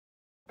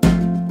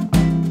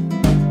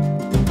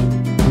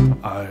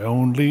I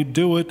only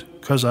do it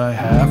 'cause I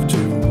have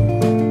to.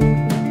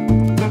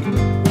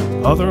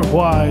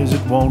 Otherwise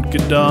it won't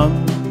get done.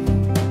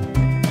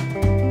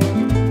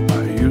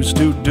 I used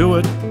to do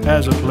it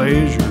as a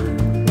pleasure.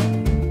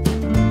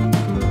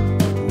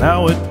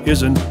 Now it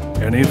isn't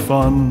any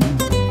fun.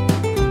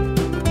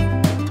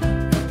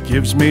 It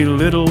gives me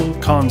little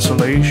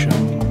consolation.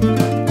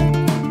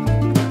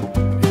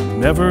 It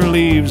never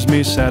leaves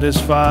me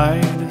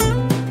satisfied.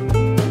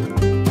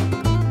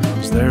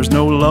 'Cause there's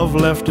no love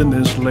left in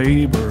this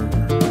labor.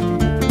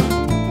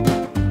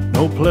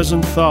 No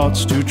pleasant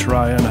thoughts to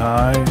try and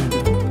hide.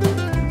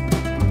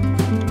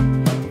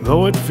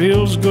 Though it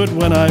feels good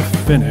when I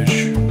finish,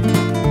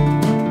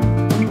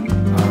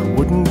 I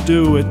wouldn't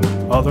do it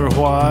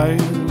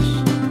otherwise.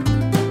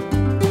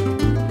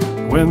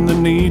 When the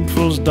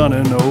needful's done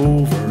and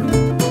over,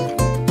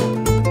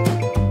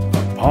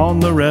 upon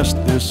the rest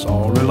this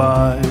all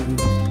relies.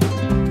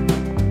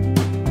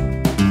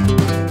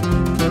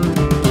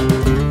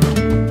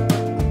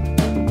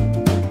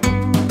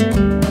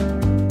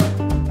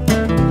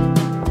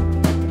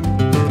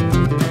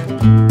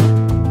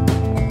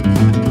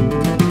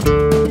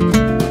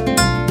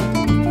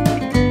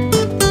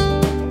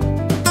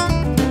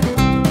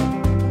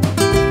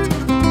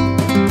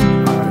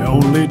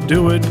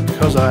 Do it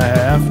 'cause I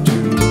have to.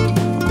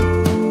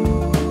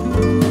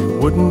 You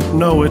wouldn't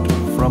know it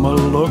from a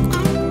look.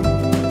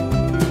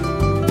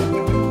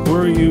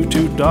 Were you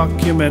to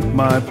document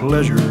my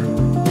pleasure,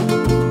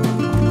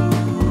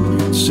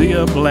 you'd see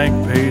a blank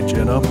page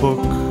in a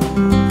book.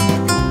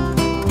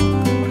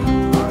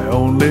 I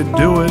only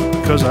do it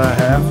 'cause I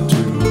have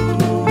to.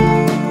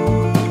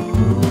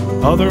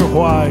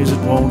 Otherwise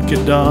it won't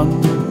get done.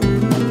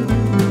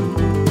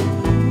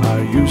 I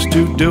used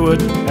to do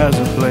it as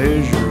a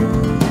pleasure.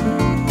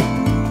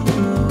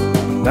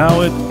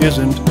 Now it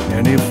isn't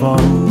any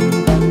fun.